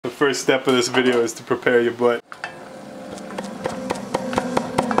first step of this video is to prepare your butt.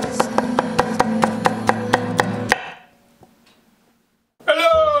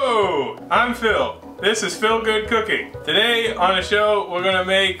 Hello! I'm Phil. This is Feel Good Cooking. Today on the show we're gonna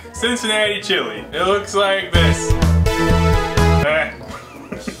make Cincinnati chili. It looks like this.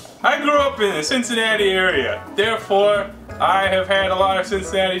 I grew up in the Cincinnati area, therefore I have had a lot of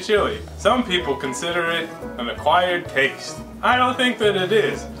Cincinnati chili. Some people consider it an acquired taste. I don't think that it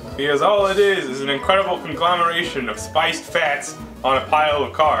is, because all it is an incredible conglomeration of spiced fats on a pile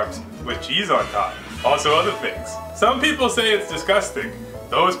of carbs with cheese on top. Also other things. Some people say it's disgusting.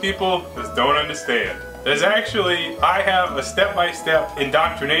 Those people just don't understand. There's actually, I have a step-by-step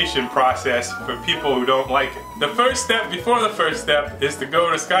indoctrination process for people who don't like it. The first step before the first step is to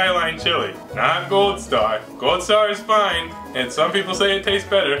go to Skyline Chili, not Gold Star. Gold Star is fine, and some people say it tastes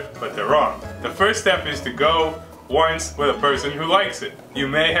better, but they're wrong. The first step is to go once with a person who likes it. You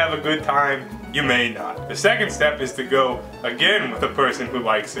may have a good time, you may not. The second step is to go again with a person who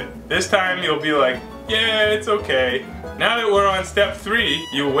likes it. This time you'll be like, yeah, it's okay. Now that we're on step 3,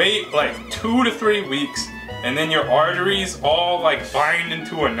 you wait like 2 to 3 weeks, and then your arteries all like bind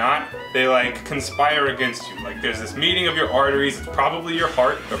into a knot. They like conspire against you. Like there's this meeting of your arteries. It's probably your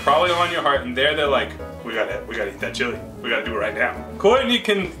heart. They're probably on your heart, and they're like, we gotta eat that chili. We gotta do it right now. Courtney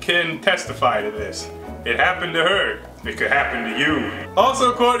can testify to this. It happened to her. It could happen to you.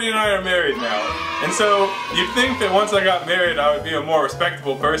 Also, Courtney and I are married now. And so, you'd think that once I got married, I would be a more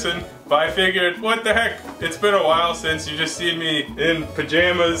respectable person. But I figured, what the heck? It's been a while since you just seen me in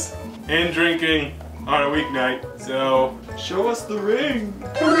pajamas and drinking on a weeknight. So, show us the ring.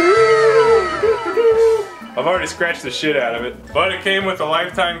 I've already scratched the shit out of it. But it came with a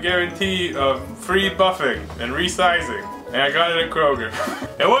lifetime guarantee of free buffing and resizing. And I got it at Kroger.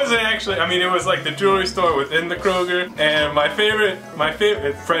 It wasn't actually, I mean, it was like the jewelry store within the Kroger. And my favorite,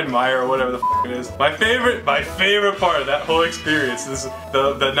 Fred Meyer or whatever the f it is. My favorite part of that whole experience is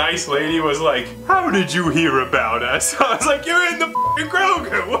the nice lady was like, how did you hear about us? I was like, you're in the f***ing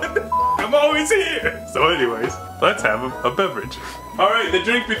Kroger, what the f***? I'm always here. So anyways, let's have a beverage. All right, the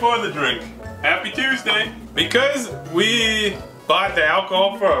drink before the drink. Happy Tuesday. Because we bought the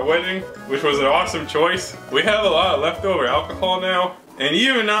alcohol for our wedding, which was an awesome choice. We have a lot of leftover alcohol now, and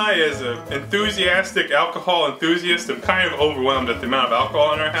even I, as an enthusiastic alcohol enthusiast, am kind of overwhelmed at the amount of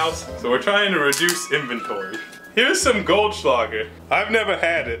alcohol in our house, so we're trying to reduce inventory. Here's some Goldschlager. I've never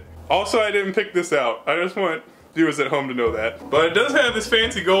had it. Also, I didn't pick this out. I just want viewers at home to know that. But it does have this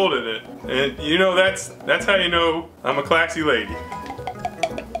fancy gold in it, and you know that's how you know I'm a classy lady.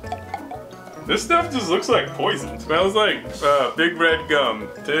 This stuff just looks like poison. It smells like big red gum.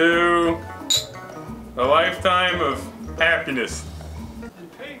 To a lifetime of happiness.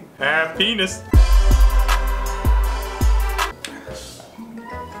 Happiness.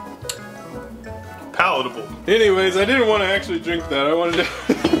 Palatable. Anyways, I didn't want to actually drink that. I wanted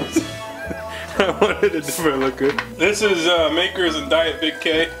a different liquor. This is Makers and Diet Big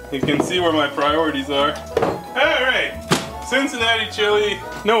K. You can see where my priorities are. Alright. Cincinnati chili.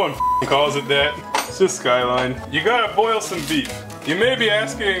 No one calls it that. It's just Skyline. You gotta boil some beef. You may be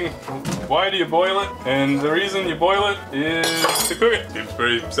asking, why do you boil it? And the reason you boil it is to cook it. Seems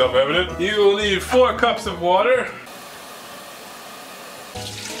pretty self-evident. You will need 4 cups of water.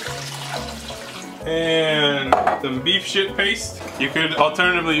 And some beef shit paste. You could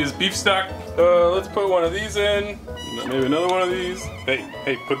alternatively use beef stock. Let's put one of these in. Maybe another one of these.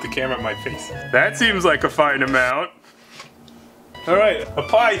 Hey, put the camera in my face. That seems like a fine amount. Alright,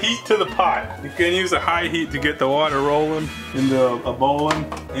 apply heat to the pot. You can use a high heat to get the water rolling into a bowling.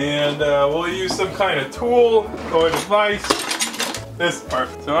 And we'll use some kind of tool or device. This part.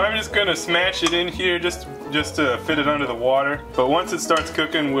 So I'm just gonna smash it in here just to fit it under the water. But once it starts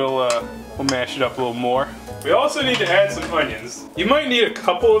cooking, we'll mash it up a little more. We also need to add some onions. You might need a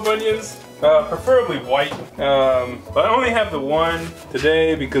couple of onions. Preferably white, but I only have the one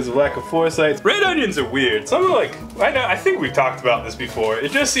today because of lack of foresight. Red onions are weird. Something like, I think we've talked about this before.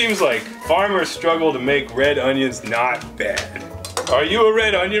 It just seems like farmers struggle to make red onions not bad. Are you a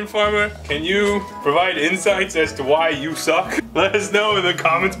red onion farmer? Can you provide insights as to why you suck? Let us know in the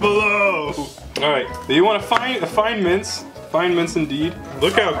comments below. Alright, so you want a fine mince. Fine mince indeed.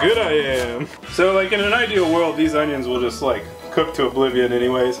 Look how good I am. So like in an ideal world, these onions will just like cook to oblivion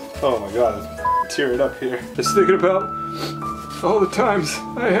anyways. Oh my god, it's tearing up here. Just thinking about all the times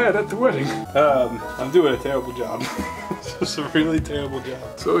I had at the wedding. I'm doing a terrible job. It's just a really terrible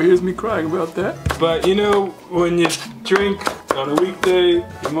job. So here's me crying about that. But you know, when you drink on a weekday,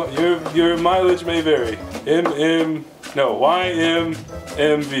 your mileage may vary.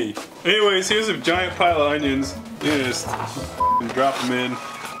 YMMV. Anyways, here's a giant pile of onions. You just drop them in.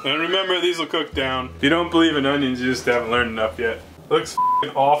 And remember, these will cook down. If you don't believe in onions, you just haven't learned enough yet. Looks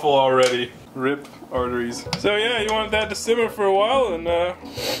f***ing awful already. Rip arteries. So yeah, you want that to simmer for a while, and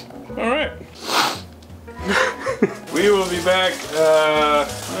alright. We will be back,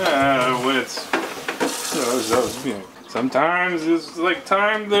 when it's, sometimes it's like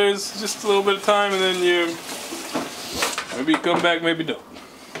time, there's just a little bit of time, and then you, maybe come back, maybe don't.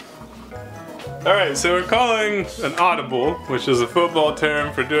 Alright, so we're calling an audible, which is a football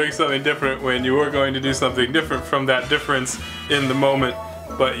term for doing something different when you were going to do something different from that difference in the moment,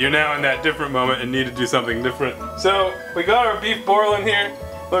 but you're now in that different moment and need to do something different. So, we got our beef boiling here.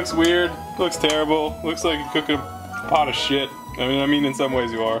 Looks weird, looks terrible, looks like you're cooking a pot of shit. I mean, in some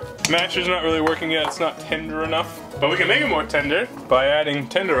ways you are. Masher's not really working yet, it's not tender enough. But we can make it more tender by adding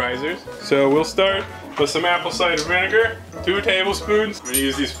tenderizers. So we'll start with some apple cider vinegar, 2 tablespoons. I'm gonna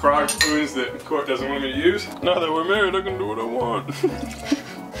use these frog spoons that Court doesn't want me to use. Now that we're married, I can do what I want.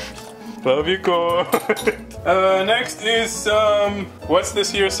 Love you, Court. Next is some, what's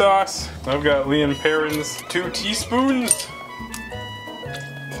this here sauce? I've got Leon Perrin's 2 teaspoons.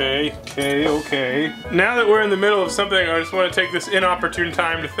 Okay. Now that we're in the middle of something, I just want to take this inopportune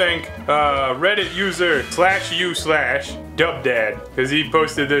time to thank Reddit user /u/Dubdad, because he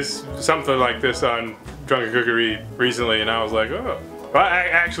posted this, something like this on Drunken Cookery recently, and I was like, oh. Well,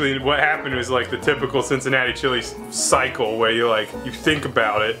 actually, what happened was like the typical Cincinnati chili cycle, where you think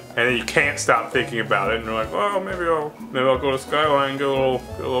about it, and then you can't stop thinking about it, and you're like, well, maybe I'll go to Skyline, get a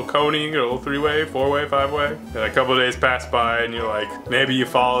little Coney, get a little 3-way, 4-way, 5-way. And a couple of days pass by, and you're like, maybe you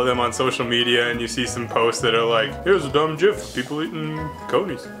follow them on social media, and you see some posts that are like, here's a dumb gif of people eating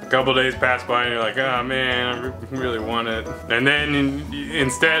Coneys. A couple of days pass by, and you're like, oh man, I really want it. And then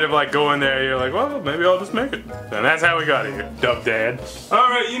instead of like going there, you're like, well, maybe I'll just make it. And that's how we got here, Dubdad.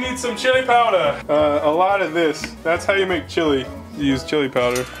 Alright, you need some chili powder. A lot of this. That's how you make chili. You use chili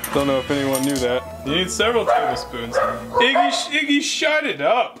powder. Don't know if anyone knew that. You need several tablespoons. Iggy, shut it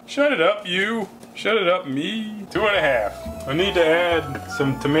up. Shut it up, you. Shut it up, me. 2.5. I need to add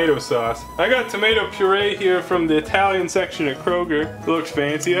some tomato sauce. I got tomato puree here from the Italian section at Kroger. It looks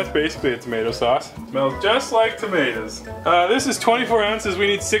fancy. That's basically a tomato sauce. Smells just like tomatoes. This is 24 ounces. We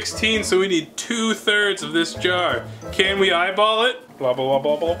need 16, so we need 2/3 of this jar. Can we eyeball it? Blah, blah,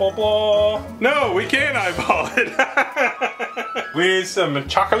 blah, blah, blah, blah. No, we can't eyeball it. We need some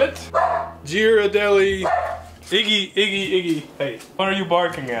chocolate. Ghirardelli. Iggy. Hey, what are you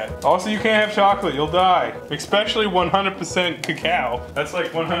barking at? Also, you can't have chocolate, you'll die. Especially 100% cacao. That's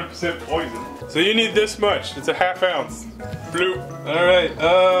like 100% poison. So you need this much. It's a 1/2 ounce. Bloop. Alright,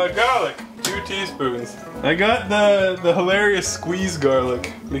 garlic. 2 teaspoons. I got the hilarious squeeze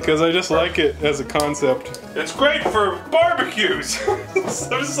garlic because I just like it as a concept. It's great for barbecues.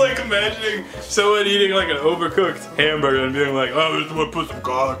 I'm just like imagining someone eating like an overcooked hamburger and being like, oh, I just want to put some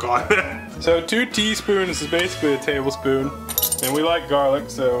garlic on it. So 2 teaspoons is basically a tablespoon, and we like garlic,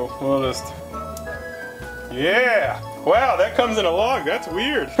 so we'll just, yeah. Wow, that comes in a log. That's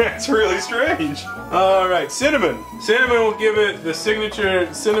weird. That's really strange. All right, cinnamon. Cinnamon will give it the signature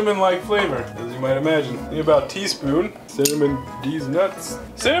cinnamon-like flavor, as you might imagine. Need about a teaspoon. Cinnamon, these nuts.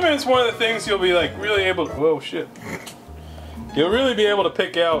 Cinnamon is one of the things you'll be like really able to, whoa, shit. You'll really be able to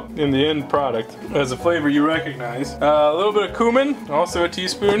pick out in the end product as a flavor you recognize. A little bit of cumin, also a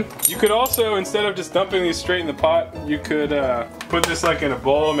teaspoon. You could also, instead of just dumping these straight in the pot, you could put this like in a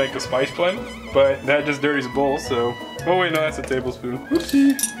bowl and make a spice blend. But that just dirties the bowl, so. Oh wait, no, that's a tablespoon.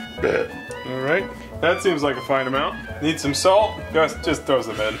 Whoopsie. Alright, that seems like a fine amount. Need some salt, just throw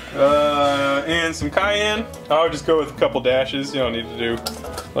some in. And some cayenne. I would just go with a couple dashes. You don't need to do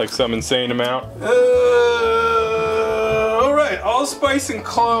like some insane amount. Alright, allspice and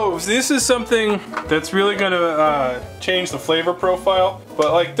cloves. This is something that's really gonna change the flavor profile,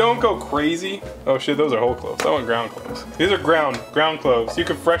 but like don't go crazy. Oh shit, those are whole cloves. I want ground cloves. These are ground cloves. You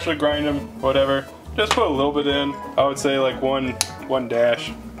can freshly grind them, whatever. Just put a little bit in. I would say like one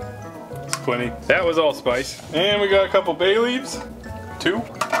dash. It's plenty. That was allspice. And we got a couple bay leaves. 2.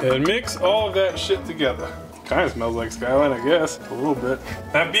 And mix all of that shit together. Kind of smells like Skyline, I guess. A little bit.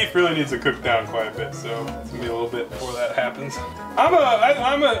 That beef really needs to cook down quite a bit, so it's gonna be a little bit before that happens. I'm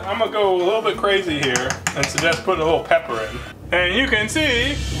gonna go a little bit crazy here and suggest putting a little pepper in. And you can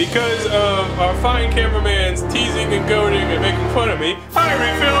see, because of our fine cameraman's teasing and goading and making fun of me, I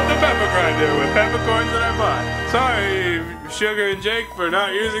refilled the pepper grinder with peppercorns that I bought. Sorry, Sugar and Jake, for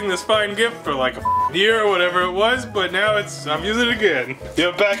not using this fine gift for like a year or whatever it was, but now I'm using it again.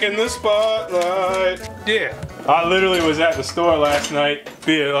 You're back in the spotlight. Yeah. I literally was at the store last night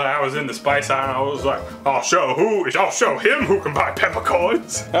I was in the spice aisle, I was like, I'll show him who can buy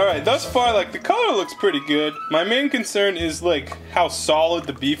peppercorns. All right, thus far, like the color looks pretty good. My main concern is like how solid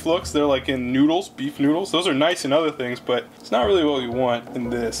the beef looks. They're like in noodles, beef noodles. Those are nice in other things, but it's not really what we want in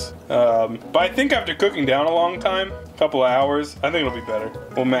this. But I think after cooking down a long time, a couple of hours, I think it'll be better.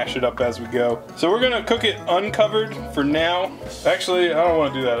 We'll mash it up as we go. So we're gonna cook it uncovered for now. Actually, I don't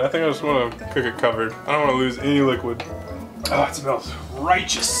want to do that. I think I just want to cook it covered. I don't want to lose any liquid. Oh, it smells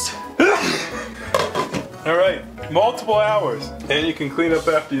righteous. All right, multiple hours. And you can clean up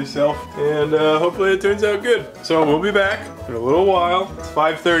after yourself. And hopefully it turns out good. So we'll be back in a little while. It's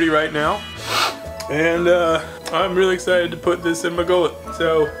 5:30 right now. And I'm really excited to put this in my gullet.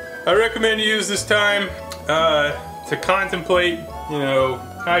 So I recommend you use this time to contemplate, you know,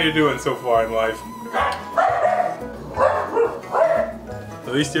 how you're doing so far in life.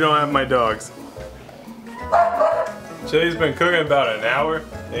 At least you don't have my dogs. Chili's been cooking about an hour,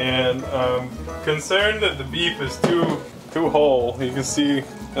 and I'm concerned that the beef is too whole. You can see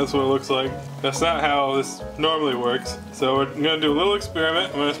that's what it looks like. That's not how this normally works. So we're gonna do a little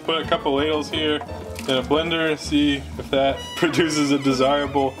experiment. I'm gonna just put a couple ladles here in a blender and see if that produces a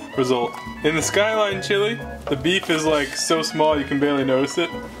desirable result. In the Skyline chili, the beef is like so small you can barely notice it.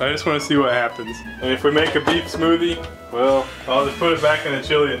 I just want to see what happens. And if we make a beef smoothie, well, I'll just put it back in the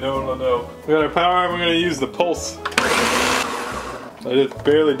chili and no one will know. We got our power arm, we're gonna use the pulse. I just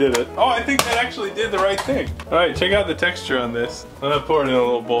barely did it. Oh, I think that actually did the right thing. All right, check out the texture on this. I'm gonna pour it in a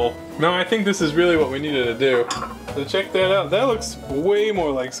little bowl. No, I think this is really what we needed to do. So check that out. That looks way more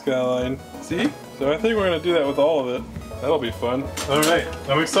like Skyline. See? So I think we're gonna do that with all of it. That'll be fun. All right,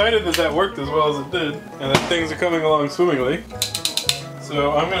 I'm excited that that worked as well as it did, and that things are coming along swimmingly.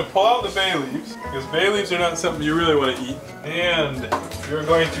 So I'm gonna pull out the bay leaves, because bay leaves are not something you really want to eat. And you're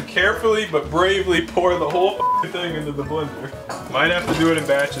going to carefully but bravely pour the whole thing into the blender. Might have to do it in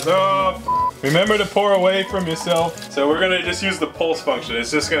batches. Oh, remember to pour away from yourself. So we're gonna just use the pulse function.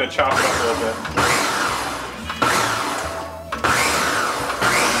 It's just gonna chop it up a little bit.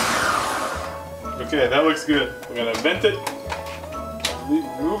 Okay, that looks good. We're gonna vent it,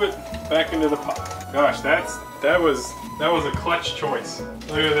 move it back into the pot. Gosh, that was a clutch choice.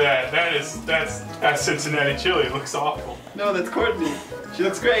 Look at that. That's Cincinnati chili. It looks awful. No, that's Courtney. She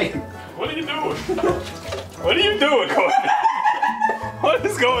looks great. What are you doing? What are you doing, Courtney? What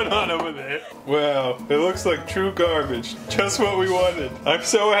is going on over there? Wow, it looks like true garbage. Just what we wanted. I'm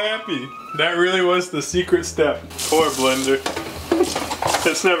so happy. That really was the secret step. Poor blender.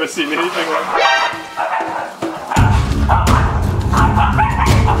 It's never seen anything like that.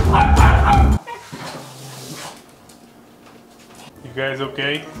 You guys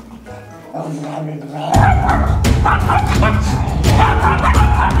okay?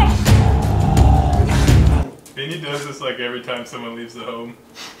 Vinny does this like every time someone leaves the home.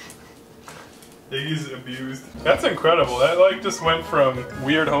 Iggy's abused. That's incredible. That like just went from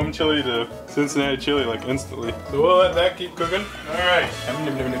weird home chili to Cincinnati chili like instantly. So we'll let that keep cooking. Alright.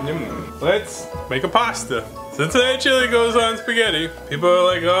 Let's make a pasta. Cincinnati chili goes on spaghetti. People are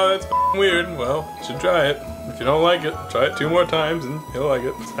like, oh, that's f***ing weird. Well, you should try it. If you don't like it, try it 2 more times and you'll like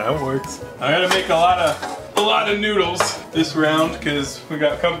it. That's how it works. I gotta make a lot of noodles this round because we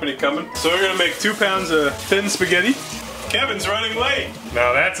got company coming. So we're gonna make 2 pounds of thin spaghetti. Kevin's running late.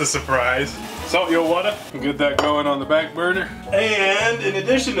 Now that's a surprise. Salt your water. Get that going on the back burner. And in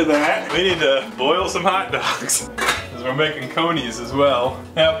addition to that, we need to boil some hot dogs. Because we're making Coneys as well.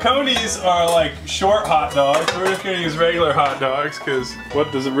 Now Coneys are like short hot dogs. We're just gonna use regular hot dogs because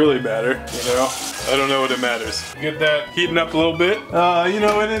what does it really matter? You know? I don't know what it matters. Get that heating up a little bit. You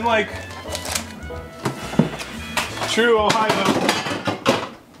know, and then like true Ohio.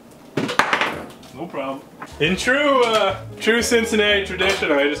 No problem. In true Cincinnati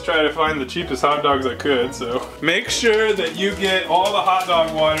tradition, I just try to find the cheapest hot dogs I could, so make sure that you get all the hot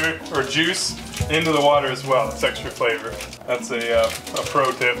dog water or juice into the water as well. It's extra flavor. That's a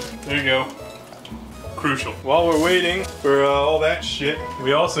pro tip. There you go. Crucial. While we're waiting for all that shit,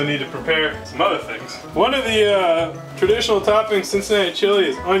 we also need to prepare some other things. One of the traditional toppings Cincinnati chili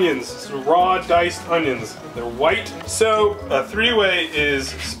is onions. It's raw diced onions. They're white. So a 3-way is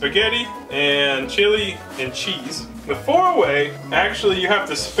spaghetti and chili and cheese. The 4-way, actually you have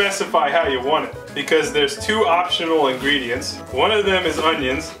to specify how you want it because there's 2 optional ingredients. One of them is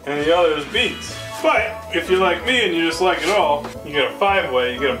onions and the other is beans. But if you're like me and you just like it all, you get a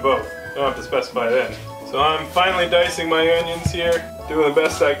 5-way, you get them both. You don't have to specify then. So I'm finally dicing my onions here, doing the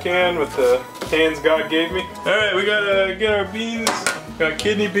best I can with the hands God gave me. Alright, we gotta get our beans Got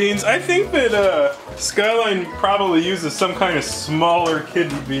kidney beans. I think that Skyline probably uses some kind of smaller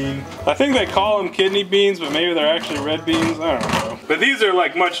kidney bean. I think they call them kidney beans, but maybe they're actually red beans. I don't know. But these are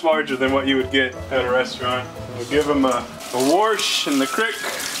like much larger than what you would get at a restaurant. We'll give them a wash in the crick.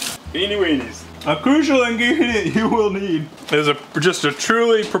 Beanie weenies. A crucial ingredient you will need is just a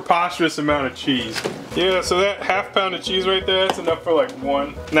truly preposterous amount of cheese. Yeah, so that ½ pound of cheese right there, that's enough for like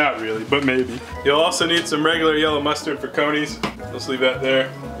one. Not really, but maybe. You'll also need some regular yellow mustard for Coneys. Let's leave that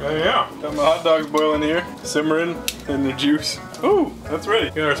there. Oh yeah, got my hot dogs boiling here, simmering in the juice. Ooh, that's ready.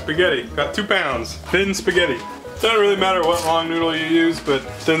 Got our spaghetti. Got 2 pounds. Thin spaghetti. Doesn't really matter what long noodle you use, but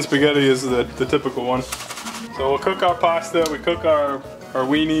thin spaghetti is the typical one. So we'll cook our pasta, we cook our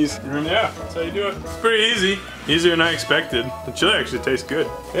weenies, and yeah, that's how you do it. It's pretty easy. Easier than I expected. The chili actually tastes good.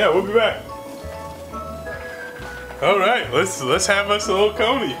 Yeah, we'll be back. Alright, let's have us a little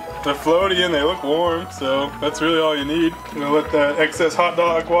coney. They're floaty and they look warm, so that's really all you need. I'm gonna let that excess hot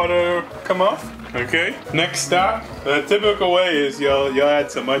dog water come off. Okay, next stop. The typical way is you'll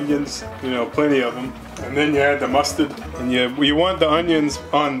add some onions, you know, plenty of them. And then you add the mustard. And you want the onions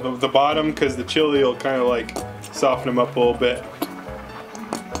on the bottom because the chili will kind of like soften them up a little bit.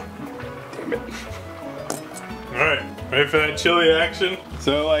 Damn it. Alright, ready for that chili action?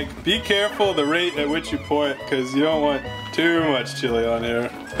 So like, be careful the rate at which you pour it because you don't want too much chili on there.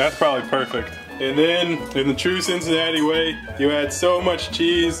 That's probably perfect. And then, in the true Cincinnati way, you add so much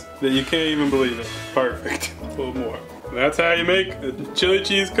cheese that you can't even believe it. Perfect. A little more. And that's how you make a chili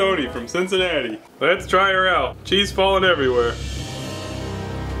cheese coney from Cincinnati. Let's try her out. Cheese falling everywhere.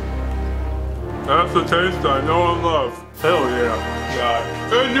 That's the taste I know and love. Hell yeah. God.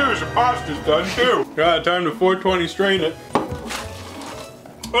 Good news, the pasta's done too. Got time to 420 strain it.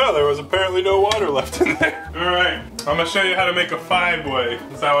 Well, there was apparently no water left in there. Alright, I'm gonna show you how to make a 5-way.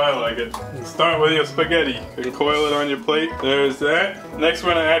 That's how I like it. Start with your spaghetti. You can coil it on your plate. There's that. Next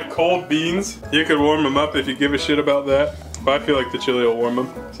we're gonna add cold beans. You could warm them up if you give a shit about that. But I feel like the chili will warm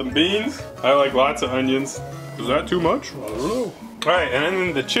them. Some beans. I like lots of onions. Is that too much? I don't know. Alright, and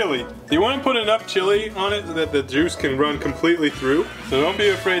then the chili. You want to put enough chili on it so that the juice can run completely through. So don't be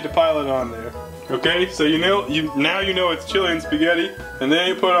afraid to pile it on there. Okay, so now you know it's chili and spaghetti, and then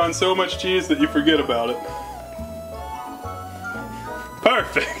you put on so much cheese that you forget about it.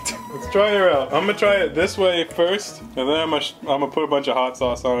 Perfect. Let's try her out. I'm gonna try it this way first, and then I'm gonna put a bunch of hot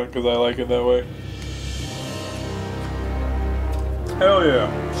sauce on it because I like it that way. Hell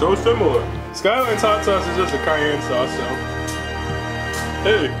yeah, so similar. Skyline's hot sauce is just a Cayenne sauce, so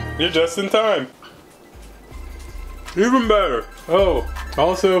hey, you're just in time. Even better. Oh,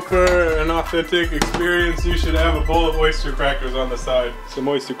 also for an authentic experience, you should have a bowl of oyster crackers on the side. Some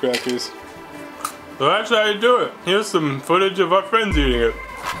oyster crackers. So that's how you do it. Here's some footage of our friends eating it.